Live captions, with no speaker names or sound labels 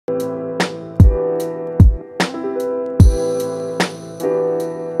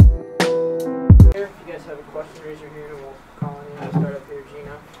listeners are here, and we'll call in. We'll start up here,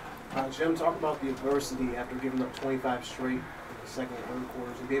 Gino. Jim, talk about the adversity after giving up 25 straight in the second and third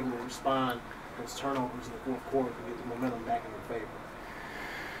quarters and be able to respond to those turnovers in the fourth quarter to get the momentum back in your favor.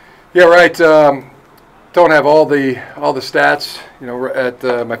 Yeah, right. Don't have all the stats,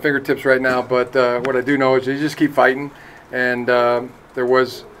 at my fingertips right now. But what I do know is you just keep fighting, and there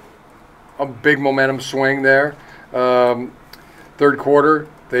was a big momentum swing there. Third quarter,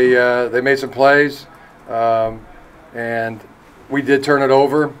 they made some plays, and we did turn it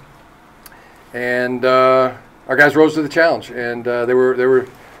over, and our guys rose to the challenge, and they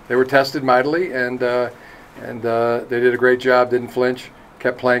were tested mightily, and they did a great job. Didn't flinch,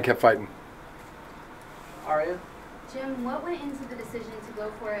 kept playing, kept fighting. Aria? Jim, what went into the decision to go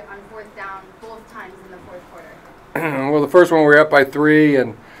for it on fourth down both times in the fourth quarter? Well, the first one we were up by 3,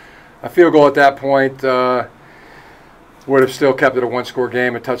 and a field goal at that point would have still kept it a one-score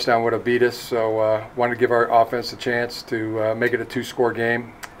game. A touchdown would have beat us, so wanted to give our offense a chance to make it a 2-score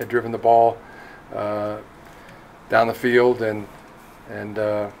game. Had driven the ball down the field and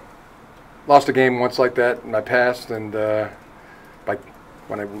lost a game once like that in my past, and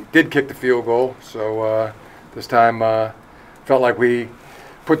when I did kick the field goal. So this time felt like we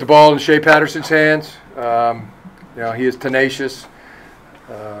put the ball in Shea Patterson's hands. He is tenacious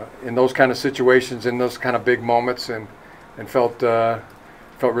in those kind of situations, in those kind of big moments, and felt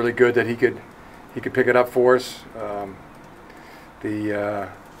really good that he could pick it up for us. The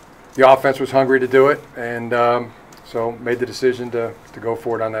offense was hungry to do it, and so made the decision to go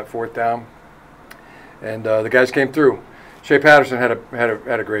for it on that fourth down. And the guys came through. Shea Patterson had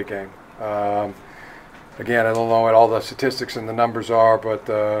a great game. Again, I don't know what all the statistics and the numbers are, but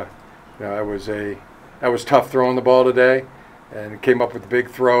that was tough throwing the ball today, and came up with big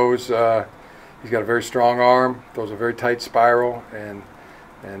throws. He's got a very strong arm, throws a very tight spiral, and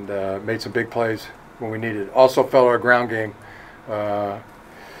made some big plays when we needed it. Also felt our ground game.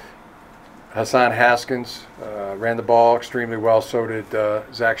 Hassan Haskins ran the ball extremely well. So did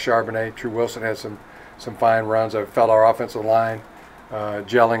Zach Charbonnet. True Wilson had some fine runs. I felt our offensive line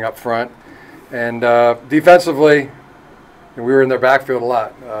gelling up front. And defensively, we were in their backfield a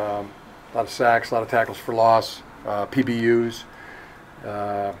lot. A lot of sacks, a lot of tackles for loss, PBUs,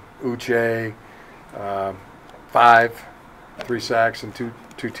 Uche, 3 sacks and two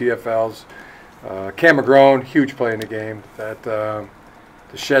TFLs. Cam McGrone, huge play in the game. That to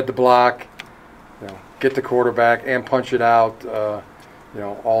shed the block, get the quarterback and punch it out,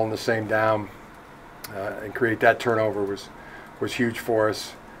 all in the same down, and create that turnover was huge for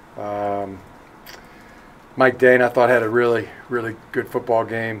us. Mike Dane, I thought, had a really, really good football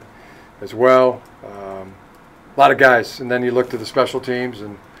game as well. A lot of guys, and then you look to the special teams,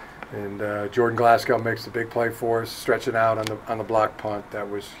 and Jordan Glasgow makes the big play for us, stretching out on the block punt. That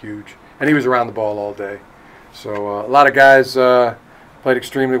was huge, and he was around the ball all day. So a lot of guys played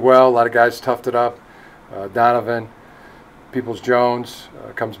extremely well. A lot of guys toughed it up. Donovan Peoples-Jones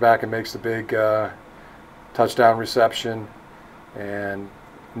comes back and makes the big touchdown reception, and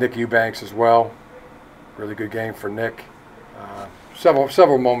Nick Eubanks as well. Really good game for Nick.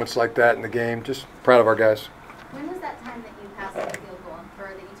 Several moments like that in the game. Just proud of our guys. When was that time that you passed the field goal, or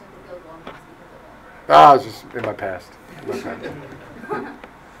that you took the field goal and passed the field It goal? was just in my past.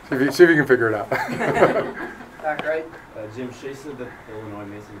 See if you can figure it out. Back right. Jim, Shea said that Illinois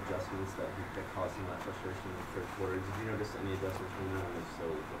made some adjustments that caused some of that frustration in the third quarter. Did you notice any adjustments from them? And if so,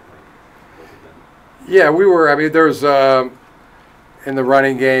 what was it then? Yeah, we were. I mean, there was in the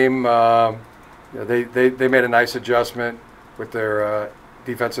running game. They made a nice adjustment with their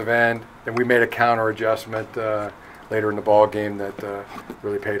defensive end, and we made a counter adjustment later in the ball game that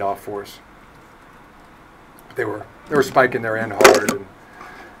really paid off for us. They were spiking their end hard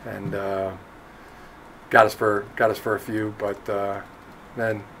and got us for a few, but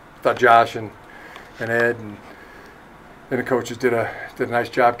then I thought Josh and Ed and the coaches did a nice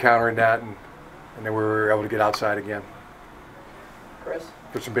job countering that, and then we were able to get outside again. Chris?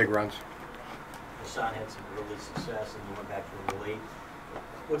 For some big runs. Hassan had some early success, and you went back to him late.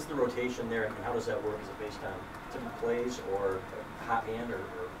 What's the rotation there, and how does that work? Is it based on different plays or hot hand, or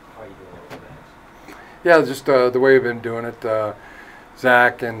how are you doing that with the backs? Yeah, just the way we've been doing it.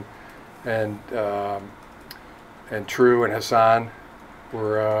 Zach and True and Hassan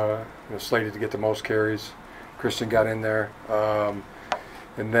were slated to get the most carries. Christian got in there,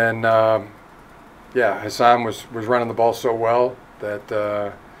 and then Hassan was running the ball so well that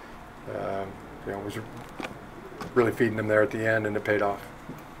was really feeding them there at the end, and it paid off.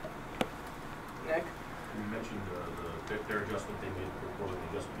 Nick? You mentioned their adjustment they made before the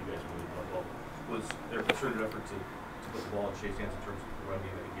adjustment you guys made. Was there a concerted effort to put the ball in Shea's hands in terms of the run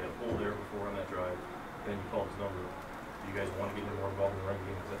game? Did he get a pull there before on that drive? then you call his number. Do you guys want to get more involved in the run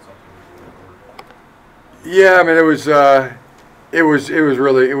game? Is that something you do? Yeah, I mean it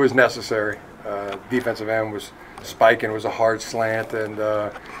was necessary. Defensive end was spiking. It was a hard slant, and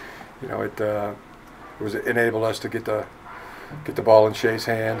it enabled us to get the ball in Shea's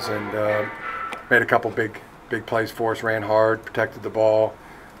hands, and made a couple big plays for us. Ran hard, protected the ball,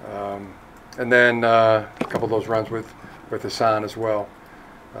 and then a couple of those runs with Hassan as well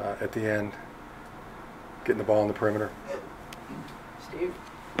at the end, getting the ball in the perimeter. Steve?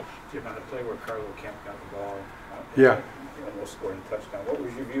 Jim, on the play where Carlo Kemp got the ball, Yeah. almost scored a touchdown. What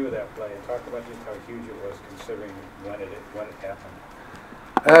was your view of that play? And talk about just how huge it was, considering when it happened.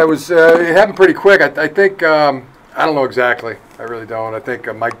 It happened pretty quick. I think I don't know exactly. I really don't. I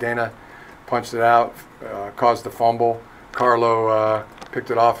think Mike Dana punched it out, caused the fumble. Carlo picked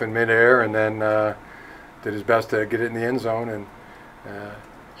it off in midair, and then did his best to get it in the end zone. And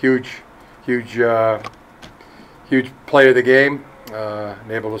huge play of the game.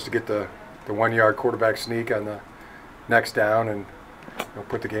 Enabled us to get the 1 yard quarterback sneak on the next down, and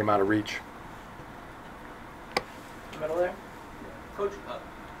put the game out of reach. Middle there? Coach,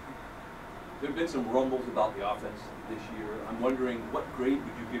 there have been some rumbles about the offense this year. I'm wondering, what grade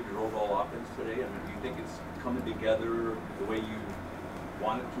would you give your overall offense today? I mean, do you think it's coming together the way you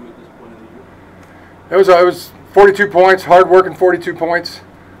want it to at this point in the year? It was 42 points, hard-working 42 points.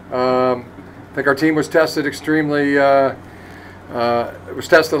 I think our team was tested extremely. It was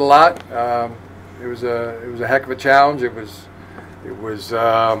tested a lot. It was a heck of a challenge. It was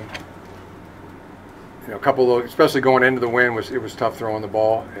a couple of those, especially going into the win, it was tough throwing the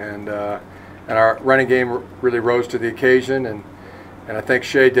ball, and our running game really rose to the occasion, and I think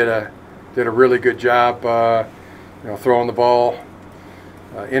Shea did a really good job, throwing the ball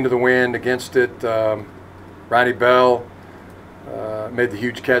into the wind, against it. Ronnie Bell made the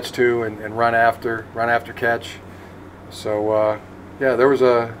huge catch too, and run after catch. So yeah, there was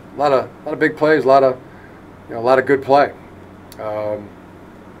a lot of big plays, a lot of good play.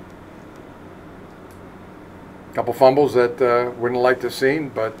 Couple fumbles that wouldn't have liked to have seen,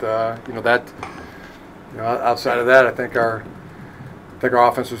 but outside of that, I think our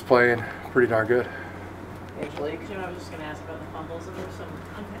offense was playing pretty darn good. Angelique? Jim, I was just going to ask about the fumbles, and there's some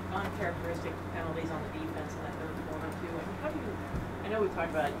uncharacteristic penalties on the defense in that third quarter too. I mean, I know we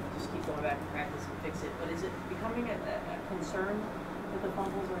talked about it, you just keep going back and practice and fix it, but is it becoming a concern that the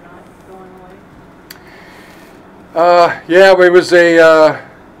fumbles are not going away? Yeah, it was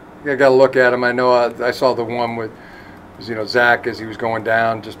I got to look at him. I know I saw the one with, Zach, as he was going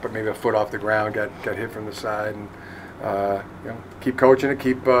down, just put maybe a foot off the ground, got hit from the side, and keep coaching it,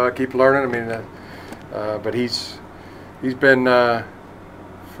 keep learning. I mean, but he's been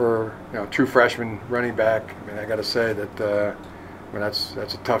for true freshman running back. I mean, I got to say that that's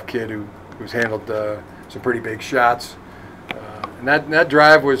a tough kid who's handled some pretty big shots, and that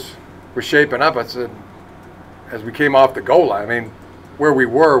drive was shaping up. I said, as we came off the goal line, I mean, where we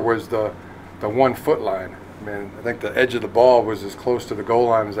were was the 1 foot line. I mean, I think the edge of the ball was as close to the goal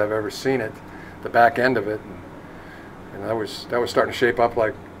line as I've ever seen it, the back end of it, and that was starting to shape up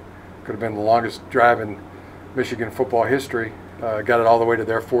like could have been the longest drive in Michigan football history. Got it all the way to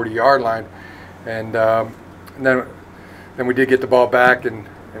their 40-yard line, and then we did get the ball back, and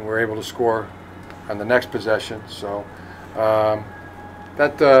we were able to score on the next possession. So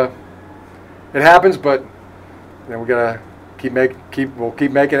that it happens, but we gotta we'll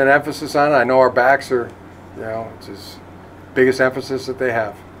keep making an emphasis on it. I know our backs are, it's his biggest emphasis that they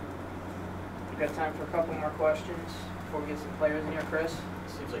have. We've got time for a couple more questions before we get some players in here. Chris?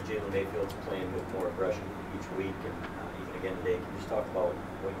 It seems like Jalen Mayfield's playing with more aggression each week, and even again today. Can you just talk about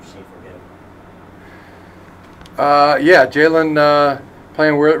what you've seen from him? Yeah, Jalen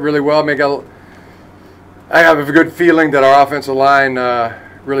playing really well. I have a good feeling that our offensive line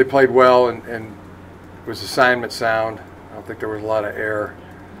really played well and was assignment sound. I don't think there was a lot of error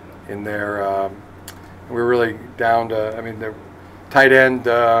in there. We were really down to, the tight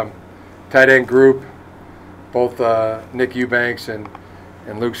end group, both Nick Eubanks and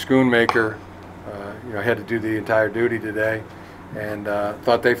Luke Schoonmaker, had to do the entire duty today, and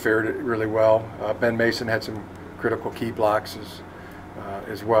thought they fared it really well. Ben Mason had some critical key blocks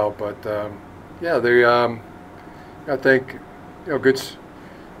as well, but yeah, they I think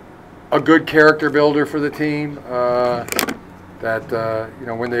a good character builder for the team. That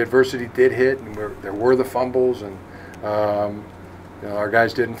when the adversity did hit, and there were the fumbles, and our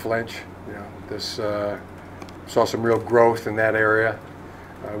guys didn't flinch. Saw some real growth in that area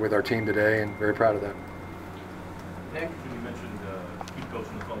with our team today, and very proud of that. Nick? You mentioned keep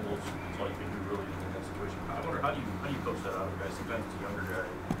coaching the fumbles. That's all you can do really in that situation. I wonder how do you coach that out of a guy? Sometimes it's a younger guy,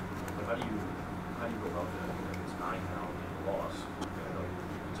 but how do how do you go about that? I mean, it's 9 now and you lost. I know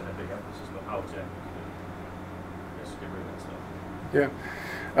it's a big emphasis, but how exactly do you, I guess, get rid of that stuff?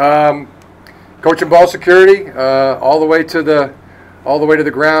 Yeah. Coaching ball security all the way to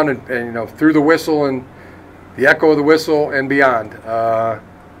the ground and you know, through the whistle and the echo of the whistle and beyond.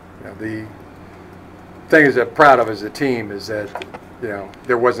 You know, the thing is that proud of as a team is that, you know,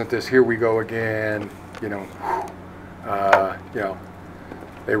 there wasn't this here we go again, you know,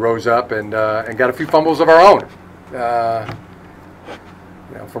 they rose up and got a few fumbles of our own.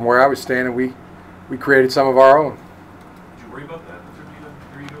 You know, from where I was standing, we created some of our own. Did you worry about that?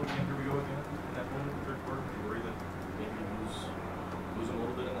 Here we go again in that moment in the third quarter? Did you worry that maybe you lose a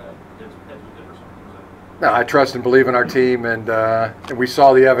little bit in that? Did you dip or something? Was that... No, I trust and believe in our team, and we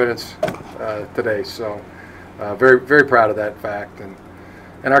saw the evidence today. So very, very proud of that fact, and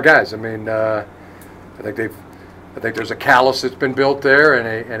our guys. I mean, I think there's a callous that's been built there,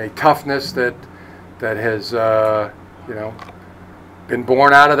 and a toughness that has you know, been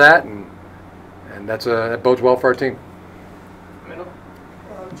born out of that, and that bodes well for our team. Middle.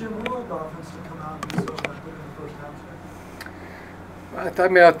 Jim, what allowed the offense to come out and be so effective in the first half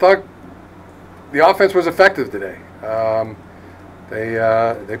today? I thought the offense was effective today.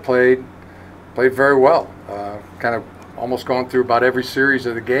 They played very well. Kind of almost gone through about every series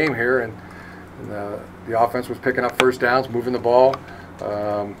of the game here, and the offense was picking up first downs, moving the ball,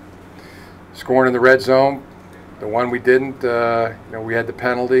 scoring in the red zone. The one we didn't, you know, we had the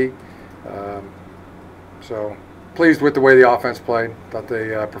penalty. So pleased with the way the offense played. Thought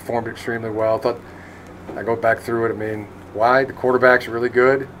they performed extremely well. Thought, I go back through it. I mean, why? The quarterback's really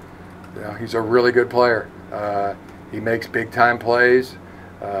good. You know, he's a really good player. He makes big time plays.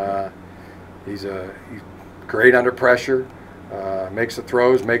 He's great under pressure. Makes the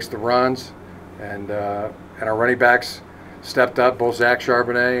throws, makes the runs, and our running backs stepped up. Both Zach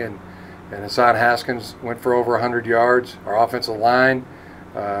Charbonnet and Hassan Haskins went for over 100 yards. Our offensive line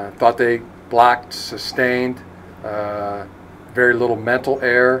thought they blocked, sustained, very little mental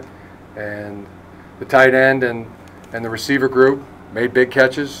error, and the tight end and the receiver group made big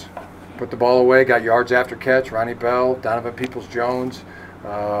catches, put the ball away, got yards after catch. Ronnie Bell, Donovan Peoples-Jones,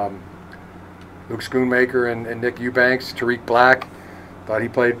 Luke Schoonmaker and Nick Eubanks, Tariq Black, thought he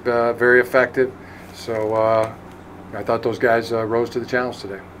played very effective. So I thought those guys rose to the challenge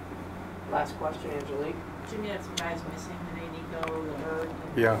today. Last question, Angelique. Jim, you had some guys missing today, Nico, Levert,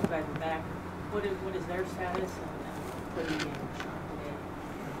 and Yeah. you guys are back. What is their status, and what do you think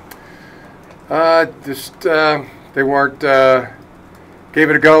today? They weren't, gave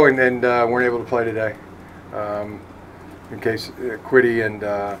it a go and weren't able to play today. In case Quiddy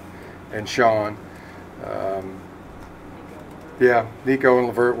and Sean. Yeah, Nico and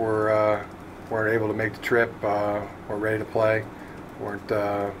Levert weren't able to make the trip, weren't ready to play,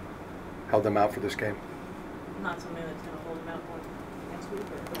 held them out for this game. Not something that's going to hold them out for next week?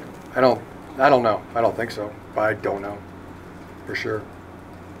 Or? I don't know. I don't think so, but I don't know for sure.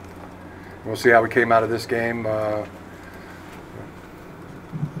 We'll see how we came out of this game.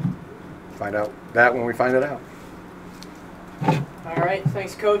 Find out that when we find it out. All right.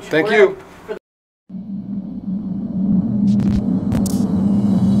 Thanks, Coach. Thank We're you. out.